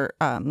for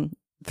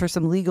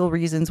some legal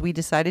reasons, we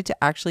decided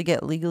to actually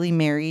get legally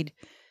married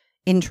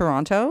in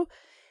Toronto.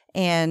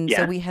 And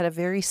so we had a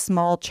very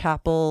small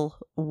chapel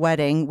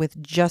wedding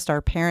with just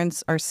our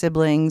parents, our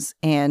siblings,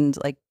 and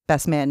like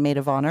best man, maid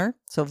of honor.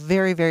 So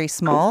very, very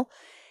small. Cool.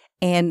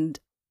 And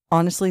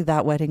honestly,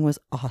 that wedding was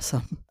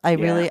awesome. I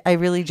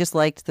really just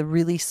liked the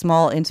really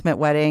small, intimate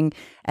wedding.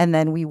 And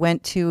then we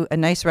went to a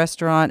nice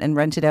restaurant and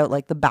rented out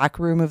like the back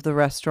room of the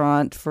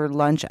restaurant for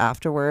lunch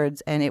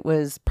afterwards. And it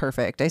was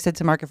perfect. I said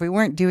to Mark, if we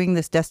weren't doing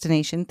this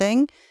destination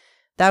thing,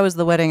 that was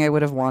the wedding I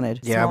would have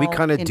wanted. Yeah, we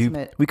kind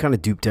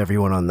of duped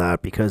everyone on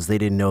that because they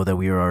didn't know that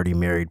we were already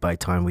married by the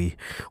time we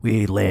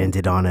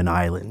landed on an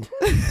island.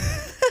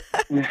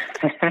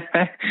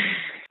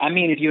 I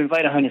mean, if you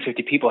invite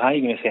 150 people, how are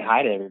you going to say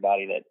hi to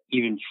everybody that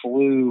even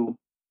flew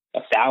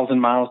 1,000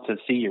 miles to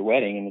see your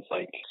wedding? And it's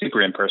like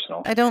super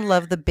impersonal. I don't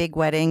love the big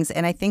weddings,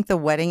 and I think the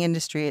wedding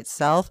industry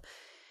itself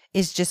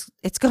is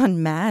it's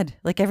gone mad.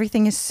 Like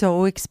everything is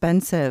so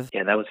expensive.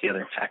 Yeah, that was the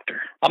other factor.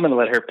 I'm going to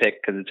let her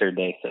pick because it's her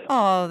day. So.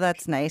 Oh,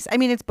 that's nice. I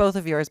mean, it's both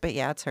of yours, but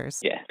yeah, it's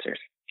hers. Yeah, it's hers.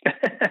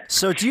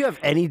 So do you have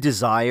any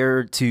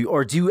desire to,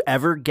 or do you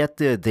ever get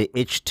the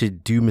itch to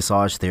do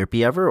massage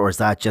therapy ever? Or is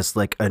that just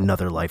like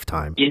another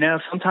lifetime? You know,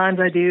 sometimes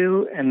I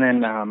do. And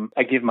then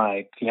I give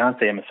my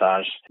fiance a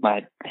massage.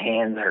 My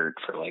hands hurt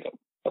for like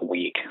a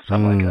week. So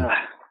I'm like,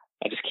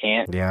 I just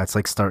can't. Yeah, it's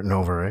like starting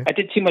over, right? I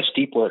did too much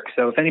deep work.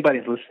 So if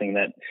anybody's listening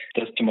that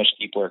does too much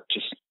deep work,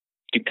 just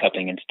do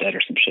cupping instead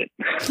or some shit.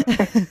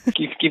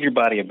 give your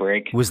body a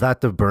break. Was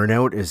that the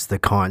burnout? Is the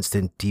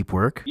constant deep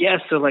work? Yeah,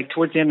 so like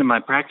towards the end of my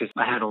practice,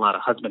 I had a lot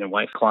of husband and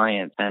wife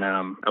clients, and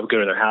I would go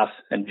to their house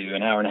and do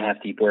an hour and a half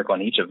deep work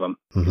on each of them.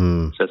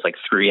 Mm-hmm. So it's like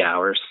 3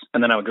 hours.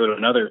 And then I would go to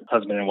another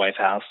husband and wife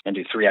house and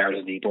do 3 hours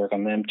of deep work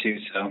on them too.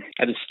 So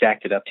I just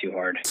stacked it up too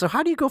hard. So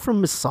how do you go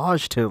from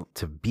massage to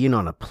being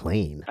on a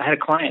plane? I had a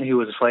client who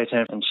was a flight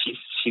attendant, and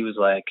she was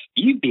like,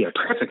 "You'd be a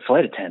perfect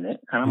flight attendant."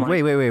 And I'm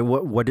like, wait.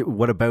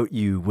 What about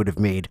you would have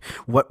made?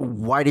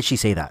 Why did she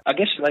say that? I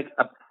guess she like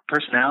a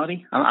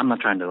personality. I'm not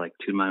trying to like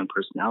toot my own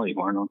personality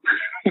horn on,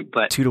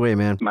 but Toot away,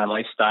 man. my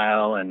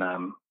lifestyle and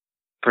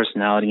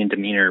personality and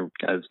demeanor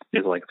is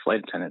like a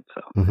flight attendant.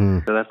 So,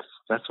 so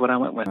that's what I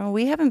went with. Well,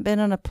 we haven't been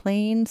on a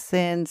plane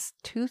since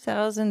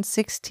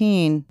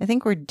 2016. I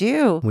think we're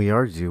due. We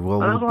are due. Well,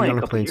 That was we'll only be on a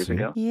a couple plane years soon.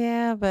 ago.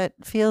 Yeah, but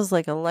feels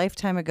like a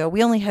lifetime ago.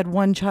 We only had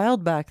one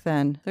child back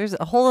then. There's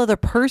a whole other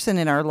person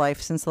in our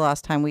life since the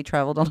last time we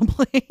traveled on a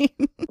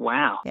plane.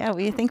 Wow. Yeah,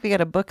 we think we got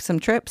to book some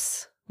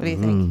trips. What do you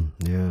think?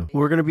 Yeah.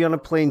 We're going to be on a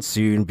plane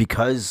soon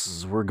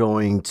because we're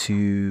going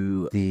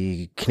to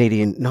the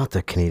not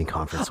the Canadian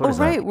conference. What is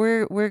right. that?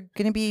 We're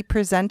going to be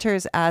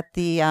presenters at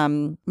the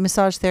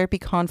massage therapy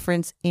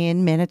conference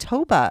in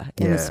Manitoba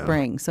in the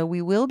spring. So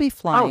we will be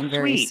flying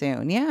very sweet.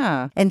 soon.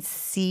 Yeah. And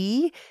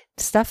see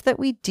stuff that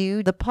we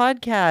do. The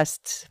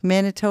podcast,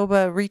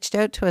 Manitoba reached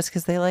out to us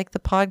because they like the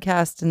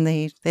podcast and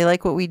they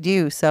like what we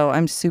do. So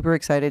I'm super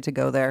excited to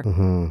go there.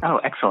 Mm-hmm. Oh,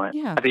 excellent.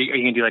 Yeah. Are you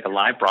going to do like a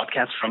live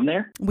broadcast from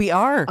there? We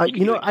are. You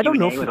can do a I don't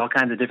know Q&A if with all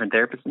kinds of different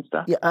therapists and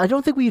stuff. Yeah, I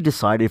don't think we've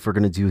decided if we're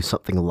going to do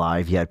something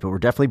live yet, but we're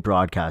definitely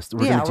broadcast.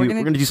 We're Yeah, going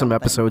to do some something.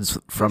 episodes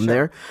from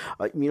there.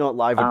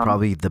 Live would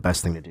probably the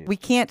best thing to do. We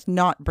can't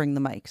not bring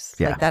the mics.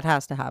 Yeah. Like that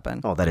has to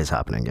happen. Oh, that is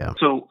happening. Yeah.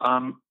 So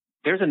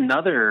there's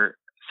another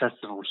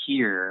festival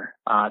here.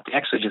 They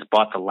actually just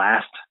bought the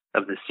last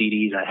of the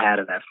CDs I had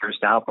of that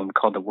first album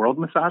called the World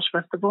Massage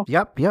Festival.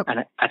 Yep. And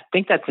I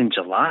think that's in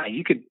July.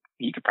 You could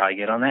probably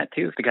get on that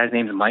too. The guy's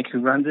name's Mike who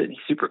runs it. He's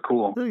super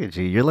cool. Look at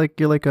you. You're like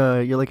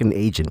an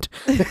agent.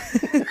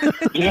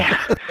 Yeah.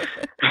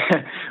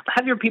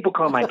 Have your people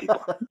call my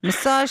people.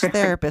 Massage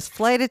therapist,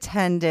 flight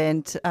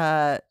attendant,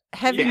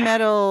 heavy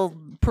metal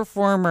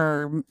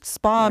performer,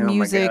 spa Oh my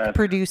music God.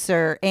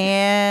 producer,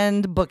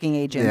 and booking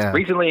agent. Yeah.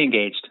 Recently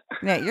engaged.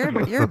 Yeah,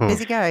 you're a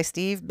busy guy,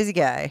 Steve. Busy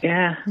guy.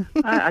 Yeah.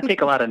 I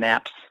take a lot of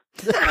naps.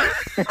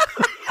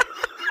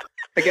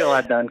 I get a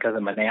lot done because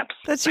of my naps.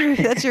 That's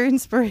your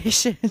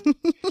inspiration.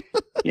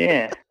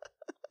 Yeah.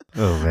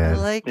 Oh I man.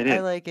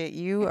 like it.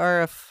 You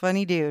are a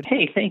funny dude.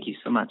 Hey, thank you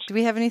so much. Do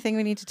we have anything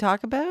we need to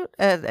talk about?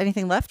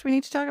 Anything left we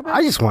need to talk about?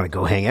 I just want to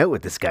go hang out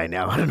with this guy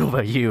now. I don't know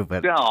about you,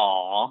 but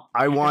Aww.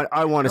 I want to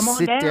Come on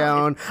sit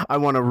down. I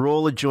want to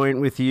roll a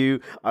joint with you.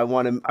 I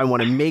want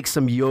to make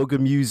some yoga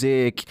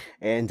music,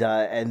 and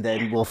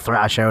then we'll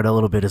thrash out a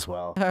little bit as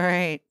well. All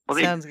right. Well,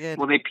 Sounds good.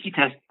 Well, they pee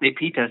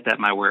test at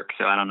my work,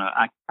 so I don't know.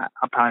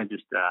 I'll probably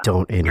just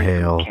Don't drink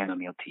inhale. some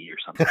chamomile tea or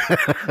something.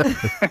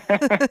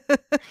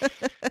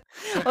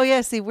 Oh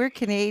yeah, see, we're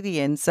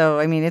Canadian, so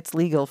I mean it's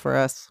legal for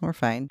us. We're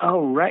fine.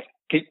 Oh, right.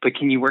 But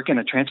can you work in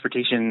a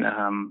transportation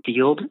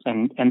field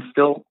and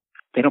still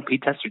they don't pee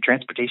test your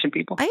transportation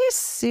people? I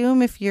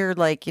assume if you're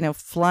like,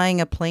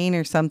 flying a plane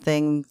or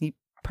something, you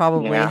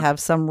probably have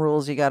some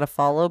rules you got to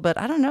follow, but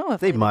I don't know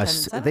if They flight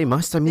must. attendants- They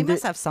must. I They mean,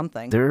 must have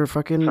something. they're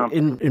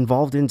fucking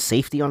involved in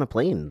safety on a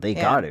plane. They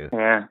Yeah. got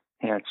to.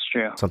 Yeah, it's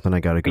true. Something I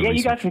got to go. But yeah, you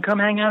research. guys can come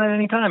hang out at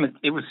any time.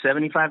 It was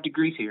 75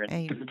 degrees here.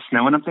 Hey. Is it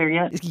snowing up there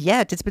yet?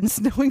 Yet it's been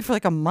snowing for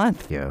like a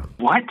month. Yeah.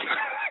 What?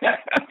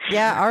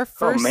 Yeah, our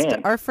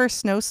man. first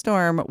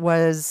snowstorm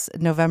was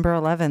November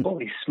 11th.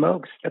 Holy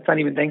smokes. That's not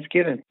even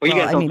Thanksgiving. Well, you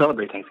Well, guys I don't mean-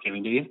 celebrate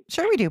Thanksgiving, do you?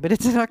 Sure we do, but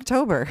it's in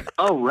October.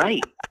 Oh,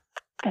 right.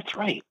 That's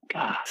right.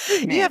 God.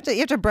 Man. You have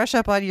to brush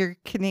up on your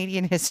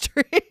Canadian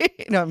history.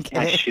 No, I'm kidding.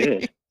 I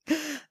should.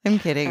 I'm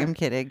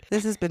kidding.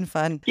 This has been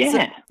fun. Yeah. So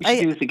we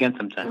should do this again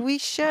sometime. we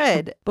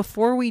should.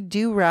 Before we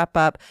do wrap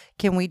up,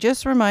 can we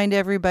just remind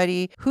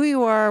everybody who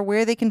you are,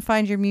 where they can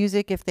find your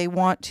music if they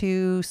want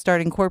to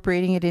start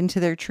incorporating it into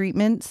their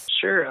treatments?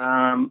 Sure.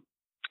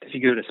 If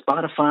you go to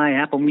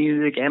Spotify, Apple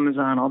Music,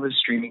 Amazon, all those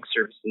streaming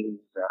services,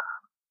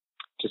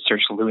 just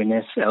search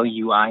Luinis,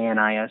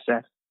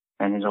 Luiniss,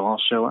 and it'll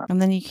all show up.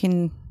 And then you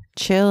can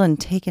chill and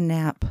take a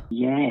nap.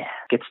 Yeah.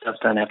 Get stuff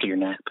done after your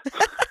nap.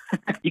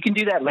 You can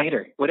do that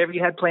later. Whatever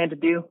you had planned to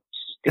do,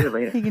 just do it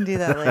later. You can do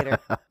that later.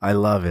 I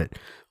love it.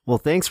 Well,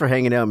 thanks for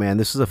hanging out, man.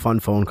 This was a fun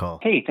phone call.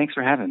 Hey, thanks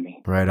for having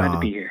me. Right Glad on. to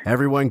be here.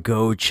 Everyone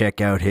go check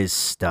out his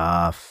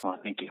stuff. Oh,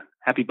 thank you.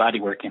 Happy body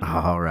working.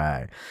 All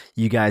right.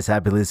 You guys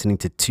have been listening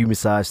to Two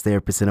Massage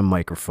Therapists and a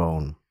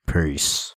Microphone. Peace.